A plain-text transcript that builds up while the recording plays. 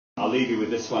leave you with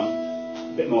this one,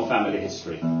 a bit more family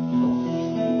history.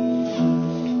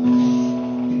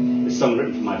 This song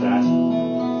written for my dad.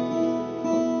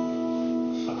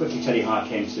 I'll quickly tell you how I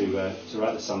came to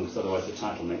write the song, because otherwise the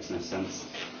title makes no sense.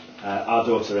 Our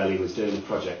daughter Ellie was doing a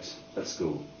project at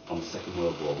school on the Second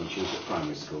World War when she was at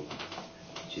primary school.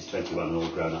 She's 21 and all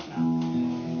grown up now.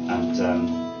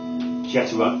 And she had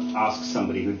to ask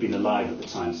somebody who'd been alive at the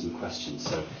time some questions.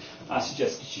 So I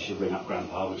suggested she should ring up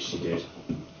Grandpa, which she did.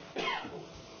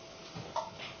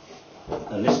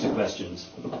 A list of questions.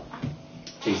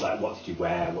 Things like, what did you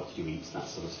wear, what did you eat, that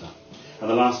sort of stuff. And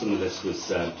the last on the list was,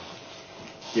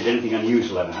 did anything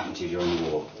unusual ever happen to you during the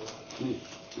war?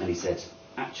 And he said,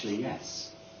 actually,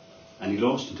 yes. And he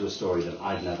launched into a story that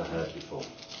I'd never heard before.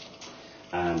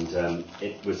 And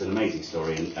it was an amazing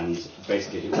story, and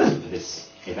basically if it wasn't for this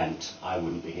event, I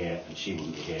wouldn't be here, and she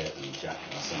wouldn't be here, and Jack,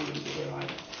 our son, wouldn't be here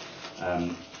either.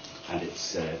 And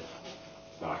it's,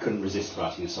 well, I couldn't resist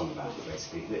writing a song about it,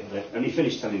 basically. And he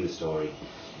finished telling the story.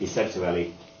 He said to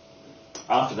Ellie,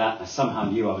 after that, I somehow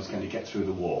knew I was going to get through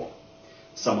the war.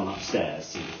 Someone upstairs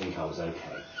seemed to think I was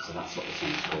okay. So that's what the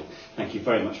song is called. Thank you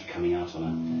very much for coming out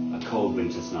on a cold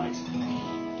winter's night.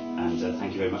 And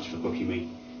thank you very much for booking me.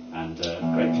 And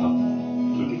great club.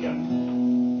 Keep it going.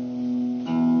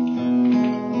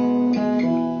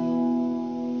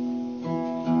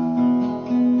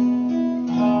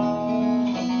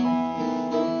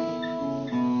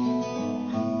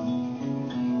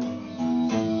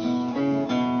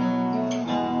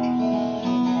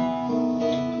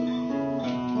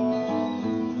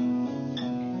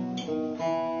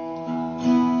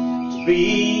 To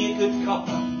be a good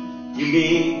copper, you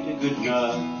need a good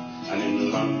nerve. And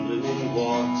in London in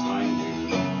wartime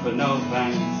we look for no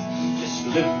thanks. Just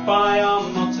live by our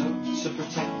motto, to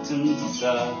protect and to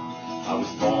serve. I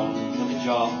was born for the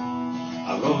job,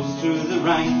 I rose through the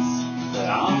ranks. But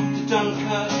after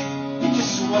Dunkirk, it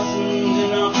just wasn't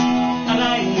enough. And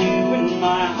I knew in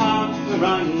my heart where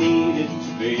I needed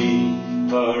to be.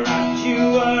 For at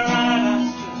you were at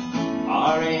Aston,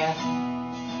 RAF.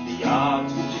 The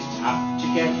yards would just have to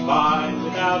get by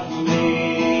without me.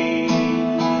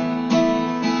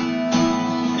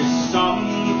 Some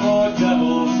poor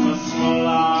devils must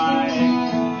fly,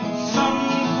 some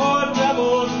poor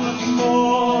devils must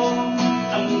fall,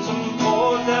 and some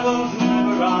poor devils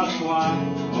never ask why,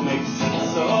 or make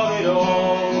sense of it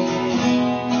all.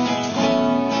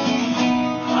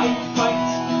 I fight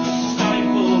to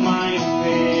stifle my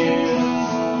fears,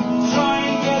 try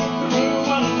and get through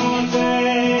one more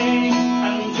day,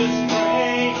 and just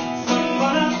pray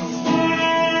someone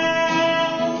upstairs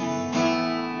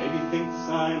maybe thinks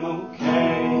I'm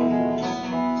okay.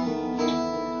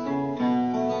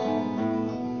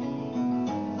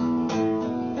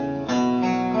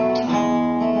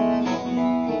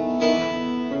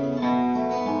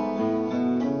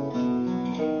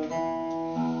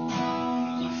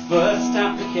 My first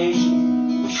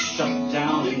application was shut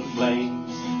down in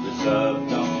flames.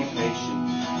 Reserved occupation,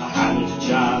 I hadn't a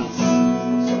chance.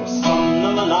 So I spun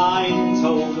on the line,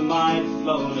 told them I'd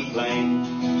flown a plane.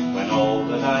 When all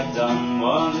that I'd done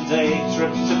was a day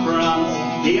trip to France.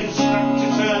 The instructor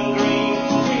turned green,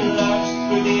 we lurched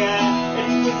through the air. It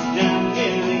was damn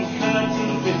nearly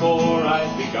curtains before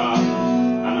I'd begun.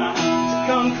 And I had to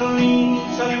come clean,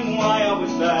 tell him why I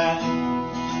was there.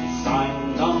 He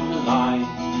signed on the line,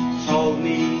 told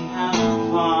me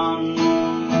have fun.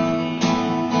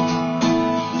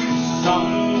 Some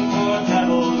poor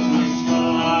devils must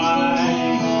fly,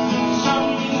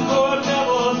 some poor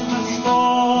devils must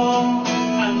fall,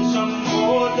 and some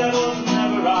poor devils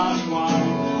never ask why,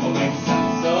 or make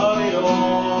sense of it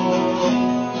all.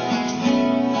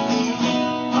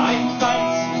 I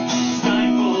fight to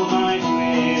stifle my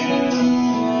fears,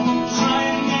 try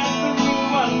and get through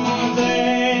one more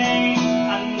day,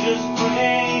 and just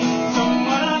pray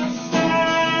someone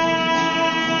upstairs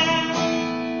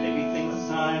maybe thinks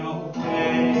I'm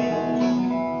okay.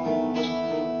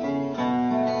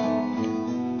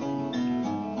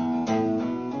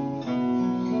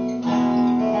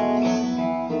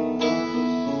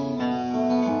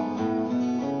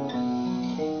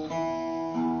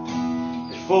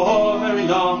 Before very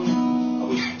long, I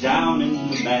was down in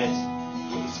the Med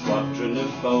with a squadron of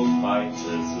foe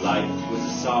fighters. Life was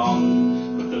a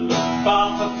song, but the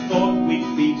Luftwaffe thought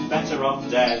we'd be better off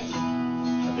dead.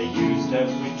 And they used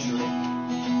every trick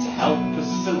to help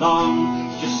us along.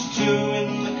 Just two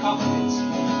in the cockpit,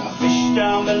 a fish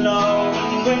down below.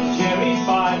 And when Jerry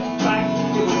fired back,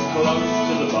 it was close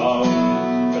to the bow.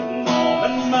 But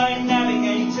Norman, my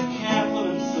navigator, careful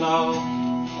and slow,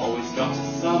 always got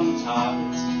us some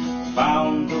target,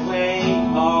 found the way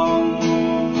home.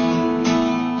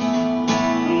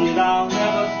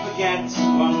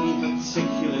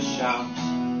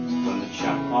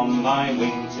 on my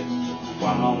wingtip,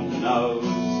 one on the nose.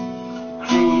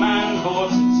 Crewman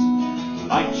bought it,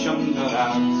 my chum got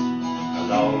out,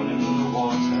 alone in the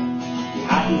water. He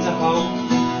hadn't a hope,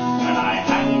 and I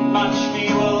hadn't much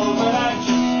fuel, but I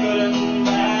just couldn't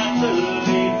bear to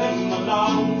leave him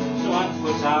alone. So I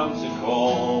put out a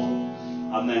call,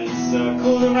 and then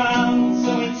circled around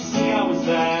so he'd see I was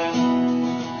there.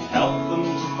 Help them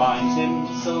to find him,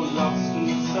 so lost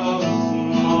and so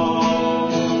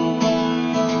small.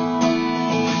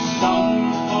 Some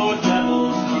poor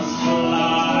devils must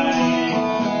fly,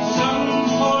 some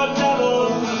poor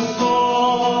devils must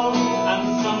fall, and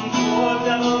some poor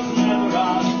devils never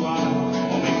ask why,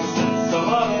 or make sense of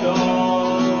it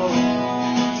all.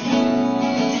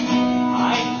 I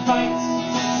fight to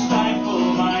stifle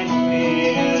my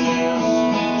fears,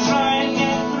 try and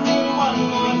get through one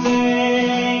more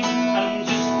day, and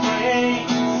just pray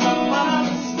someone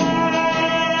upstairs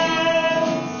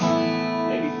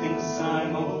maybe thinks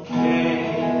I'm okay.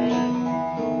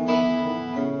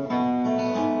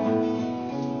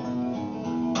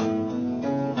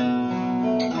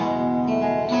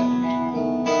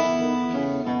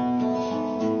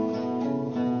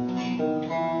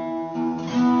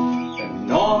 Then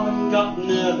Norman got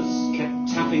nervous, kept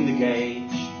tapping the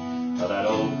gauge, but that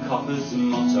old copper's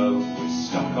motto was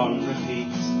stuck on repeat.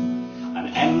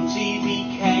 An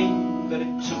MTV came, but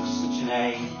it took such an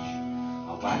age.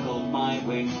 I waggled my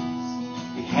wings,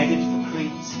 we headed for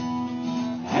Crete.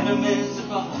 Enemies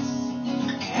above us,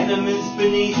 enemies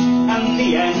beneath, and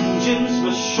the engines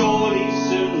must surely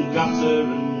soon gutter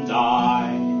and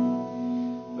die.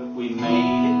 But we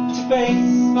made it to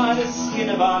base by the skin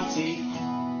of our teeth.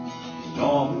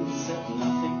 Norman said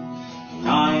nothing,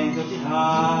 neither did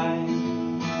I.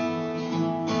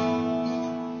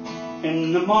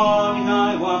 In the morning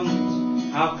I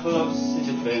wondered how close it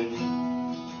had been,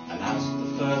 and as the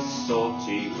first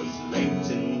sortie was late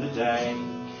in the day,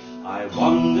 I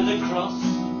wandered across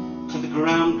to the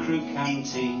ground crew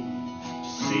canteen to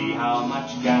see how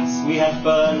much gas we had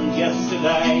burned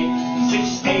yesterday.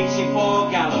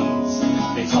 684 gallons,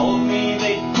 they told me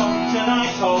they'd pumped, and I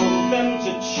told them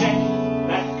to check.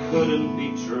 That couldn't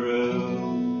be true.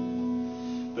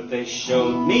 But they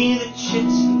showed me the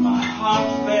chits and my heart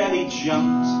fairly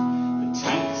jumped. The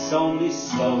tank's only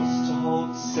supposed to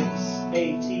hold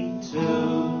 682.